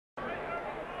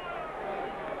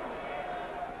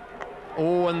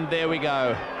Oh, and there we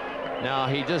go. Now,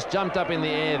 he just jumped up in the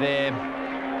air there.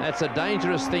 That's a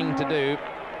dangerous thing to do.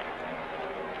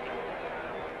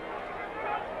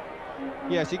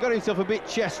 Yes, he got himself a bit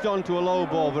chest on to a low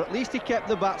ball, but at least he kept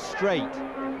the bat straight.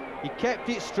 He kept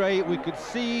it straight. We could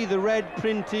see the red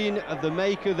printing of the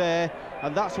maker there,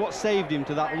 and that's what saved him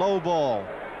to that low ball.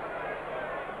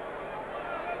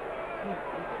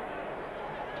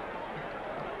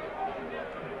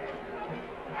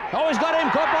 Oh, he's got him,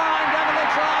 caught behind, down the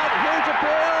leg side, huge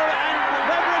appeal, and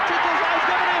Richards has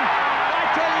given him. I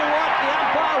tell you what, the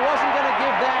umpire wasn't going to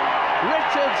give that.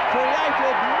 Richards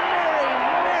created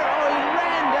oh, he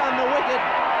ran down the wicket,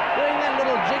 doing that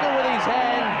little jiggle with his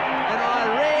hand, and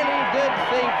I really did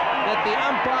think that the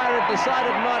umpire had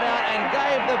decided not out and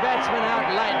gave the batsman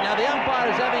out late. Now, the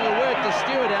umpire is having a word to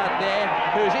Stewart out there,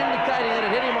 who's indicating that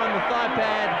it hit him on the thigh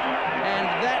pad, and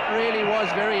that really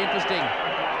was very interesting.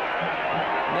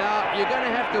 Now, you're going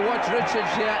to have to watch Richards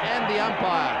here and the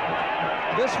umpire.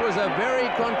 This was a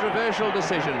very controversial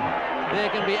decision.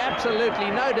 There can be absolutely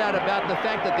no doubt about the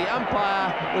fact that the umpire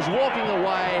was walking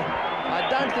away. I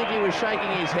don't think he was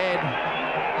shaking his head.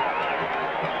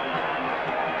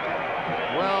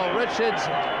 Well, Richards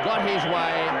got his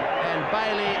way, and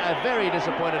Bailey, a very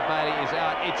disappointed Bailey, is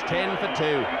out. It's 10 for 2.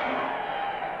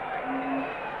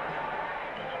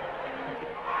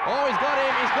 Oh, he's got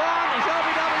him, he's gone, he's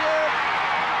LBW.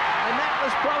 And that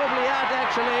was probably out,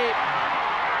 actually.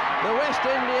 The West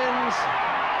Indians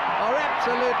are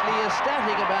absolutely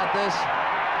ecstatic about this.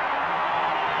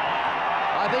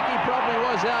 I think he probably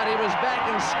was out. He was back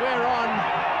and square on.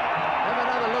 Have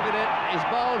another look at it. He's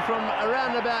bowled from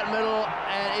around about middle,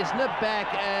 and it's nipped back,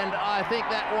 and I think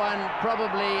that one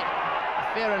probably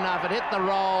fair enough. It hit the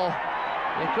roll.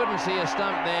 You couldn't see a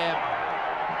stump there.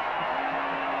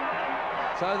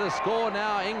 So the score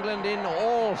now, England in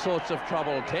all sorts of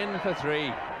trouble, 10 for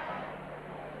 3.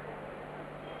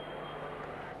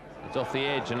 It's off the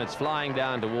edge and it's flying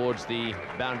down towards the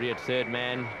boundary at third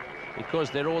man.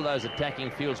 Because there are all those attacking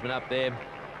fieldsmen up there,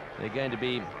 there are going to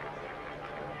be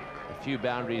a few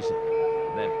boundaries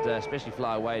that especially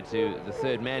fly away to the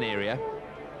third man area.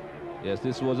 Yes,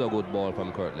 this was a good ball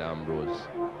from Curtly Ambrose.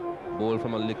 Ball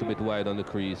from a little bit wide on the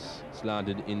crease,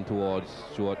 slanted in towards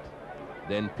short,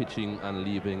 then pitching and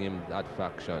leaving him that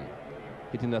fraction,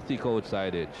 hitting a thick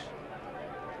outside edge.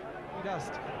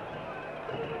 Just.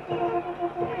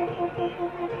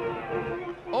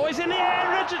 Oh, he's in the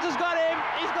air. Richards has got him.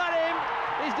 He's got him.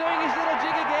 He's doing his little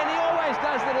jig again. He always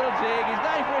does the little jig. He's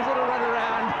going for his little run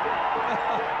around.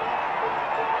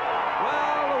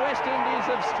 Well, the West Indies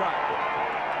have struck.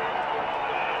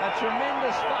 A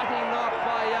tremendous fighting knock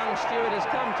by young Stewart has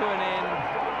come to an end.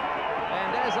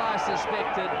 And as I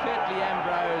suspected, Curtly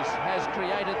Ambrose has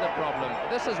created the problem.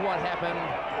 This is what happened.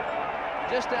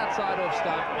 Just outside off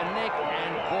stump, a nick,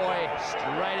 and boy,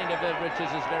 straight into Viv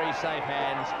Richards' very safe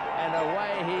hands. And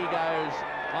away he goes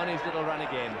on his little run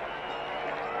again.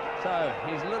 So,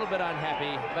 he's a little bit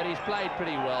unhappy, but he's played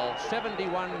pretty well.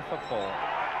 71 for 4.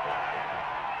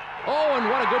 Oh, and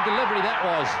what a good delivery that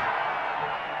was.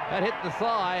 That hit the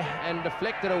thigh and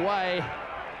deflected away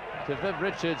to Viv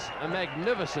Richards. A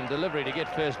magnificent delivery to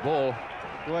get first ball.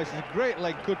 Well, it's a great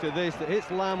leg cutter, this, that hits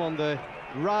Lamb on the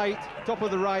right, top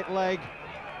of the right leg.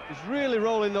 He's really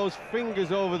rolling those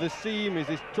fingers over the seam. He's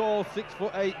this tall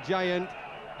 6'8" giant.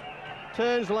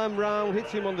 Turns Lamb round,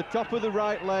 hits him on the top of the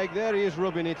right leg. There he is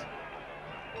rubbing it.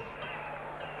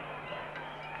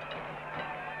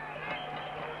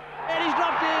 And he's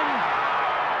dropped him.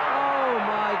 Oh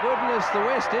my goodness, the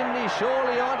West Indies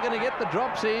surely aren't going to get the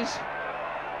dropsies.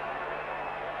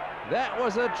 That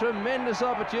was a tremendous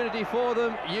opportunity for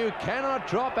them. You cannot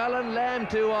drop Alan Lamb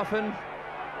too often.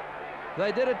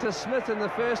 They did it to Smith in the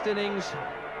first innings.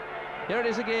 Here it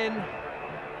is again.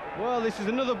 Well, this is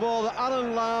another ball that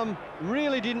Alan Lamb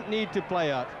really didn't need to play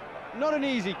at. Not an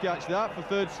easy catch that for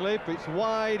third slip. It's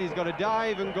wide, he's got to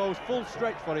dive and goes full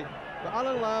stretch for it. But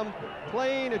Alan Lamb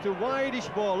playing at a wideish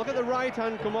ball. Look at the right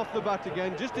hand come off the bat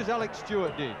again, just as Alex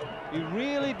Stewart did. He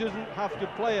really doesn't have to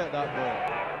play at that ball.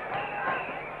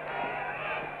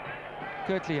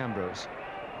 Curtly Ambrose.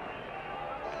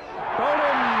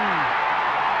 Bowling!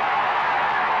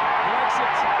 Likes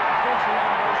it. Curtly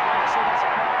Ambrose likes it.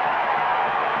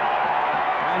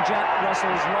 And Jack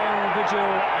Russell's long vigil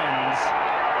ends.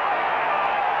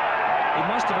 He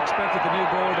must have expected the new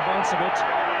ball to bounce a bit,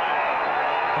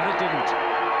 but it didn't.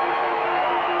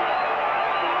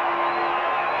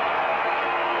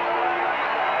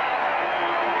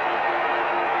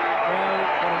 Well,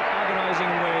 what an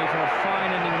agonising way for a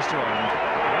fine innings to end.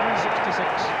 166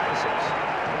 for 6.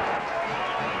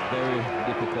 Very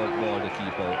difficult ball to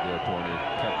keep out there, Tony.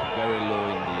 Kept very low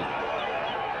indeed.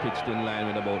 pitched in line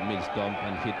with about mid-stump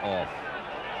and hit off.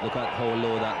 Look at how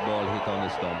low that ball hit on the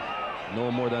stump.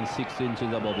 No more than 6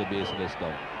 inches above the base of the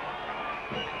stump.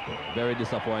 Very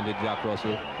disappointed Jack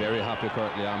Russell. Very happy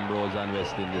Curtly Ambrose and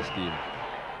West Indies team.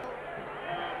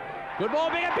 Good ball,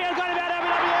 big appeal, got him out,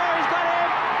 LBW, he's got him,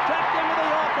 trapped him with a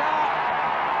Yorker.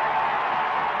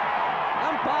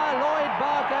 Umpire Lloyd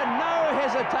Barker, no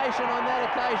hesitation on that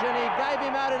occasion, he gave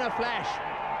him out in a flash.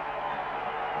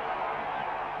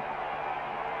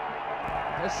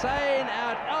 Hussain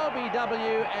out,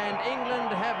 LBW, and England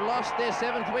have lost their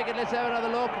 7th wicket. Let's have another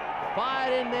look.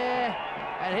 Fired in there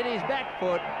and hit his back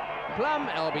foot, plumb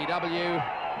LBW.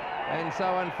 And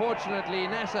so unfortunately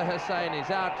Nasser Hussain is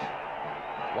out.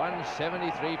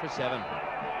 173 for 7.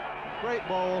 Great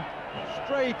ball,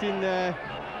 straight in there,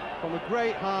 from a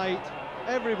great height.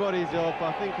 Everybody's up.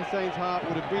 I think Hussain's heart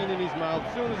would have been in his mouth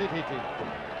as soon as it hit him.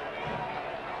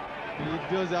 He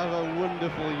does have a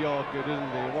wonderful Yorker,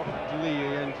 doesn't he? What glee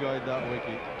he enjoyed that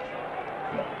wicket.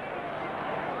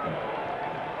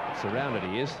 Surrounded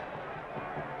he is.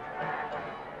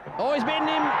 Oh, he's beaten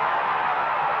him.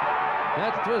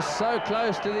 That was so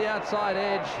close to the outside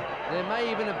edge. There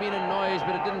may even have been a noise,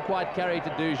 but it didn't quite carry to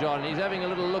Dujon. He's having a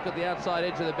little look at the outside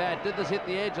edge of the bat. Did this hit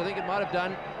the edge? I think it might have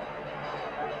done.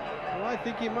 Well, I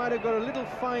think he might have got a little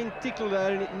fine tickle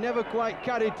there, and it never quite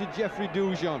carried to Jeffrey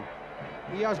Dujon.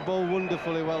 He has bowled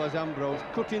wonderfully well as Ambrose,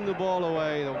 cutting the ball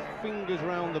away, those fingers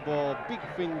round the ball, big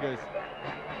fingers.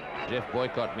 Jeff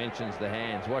Boycott mentions the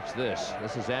hands. Watch this.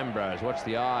 This is Ambrose. Watch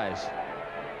the eyes.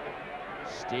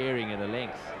 Staring at a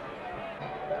length.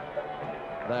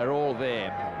 They're all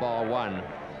there, bar one.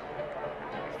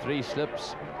 3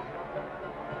 slips.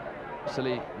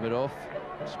 Silly mid-off.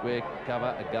 Square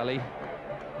cover, a gully.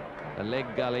 A leg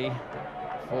gully.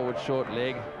 Forward short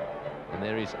leg. And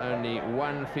there is only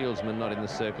one fieldsman not in the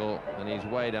circle, and he's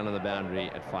way down on the boundary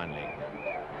at fine leg.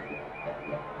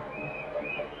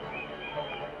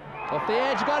 Off the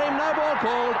edge, got him, no ball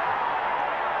called.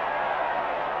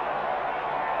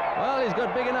 Well, he's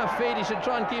got big enough feet, he should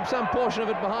try and keep some portion of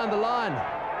it behind the line.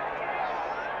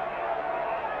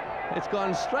 It's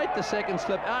gone straight to second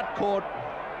slip, out caught.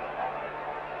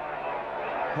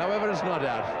 However, it's not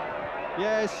out.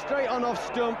 Yeah, straight on off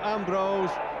stump, Ambrose.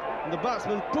 And the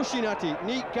batsman pushing at it.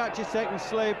 Neat catch at second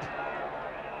slip.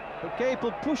 But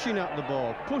Capel pushing at the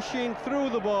ball, pushing through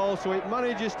the ball so it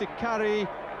manages to carry,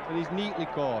 and he's neatly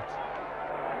caught.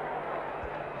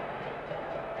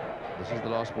 This is the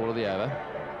last ball of the over.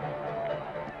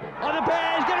 On the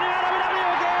pitch, giving him out, LBW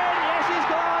again. Yes, he's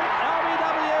gone.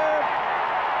 LBW.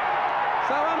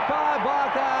 So umpire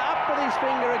Barker up with his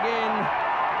finger again.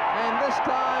 And this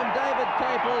time, David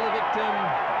Capel, the victim,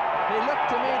 he looked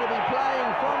to me to be playing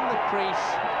from the crease.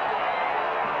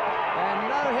 And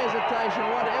no hesitation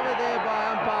whatever there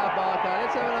by umpire Barker.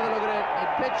 Let's have another look at it. It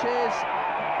pitches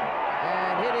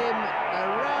and hit him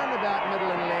around about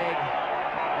middle and leg,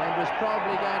 and was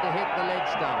probably going to hit the leg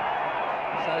stump.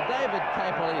 So David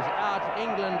Capel is out.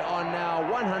 England on now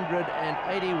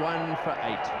 181 for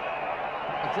 8.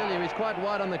 I tell you, he's quite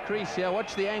wide on the crease here.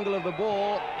 Watch the angle of the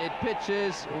ball. It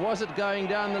pitches. Was it going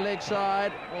down the leg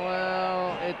side?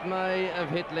 Well, it may have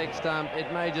hit leg stump.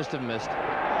 It may just have missed.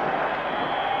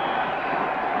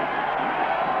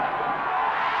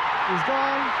 He's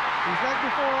gone. He's leg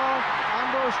before.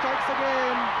 Ambrose strikes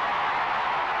again.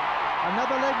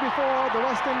 Another leg before. The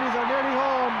West Indies are nearly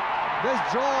home. There's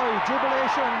joy,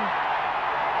 jubilation.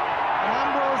 And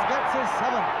Ambrose gets his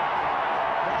 7th.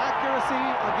 The accuracy,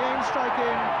 again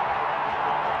striking.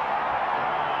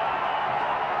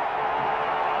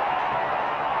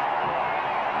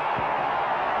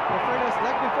 Freitas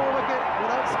leg before wicket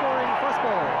without scoring first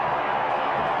ball.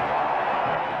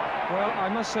 Well, I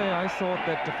must say, I thought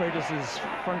that Freitas'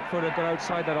 front foot had got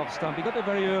outside that off stump. He got there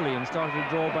very early and started to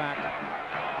draw back.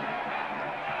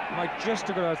 Might just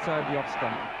have got outside the off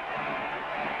stump.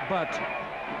 But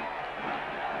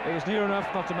it was near enough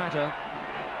not to matter.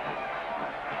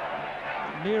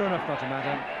 Near enough not to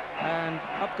matter. And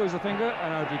up goes the finger,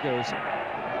 and out he goes.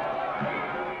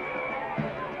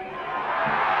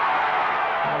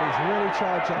 Well, he's really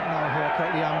charged up now here,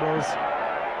 Curtly Ambrose.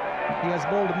 He has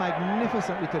bowled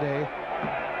magnificently today,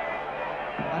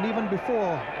 and even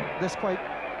before this quite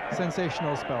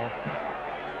sensational spell.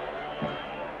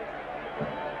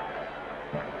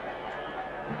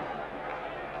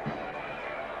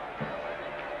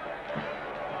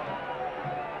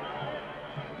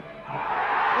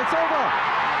 It's over.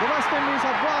 The West Indies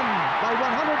have won by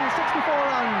 164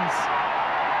 runs.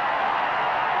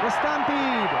 The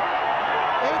Stampede,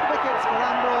 8 wickets for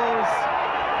Ambrose.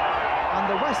 And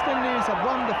the West Indies have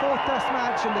won the 4th Test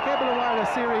match in the Cable & Wireless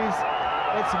series.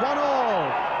 It's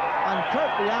 1-all. and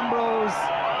Curtly Ambrose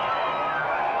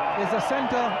is the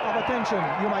centre of attention,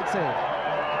 you might say.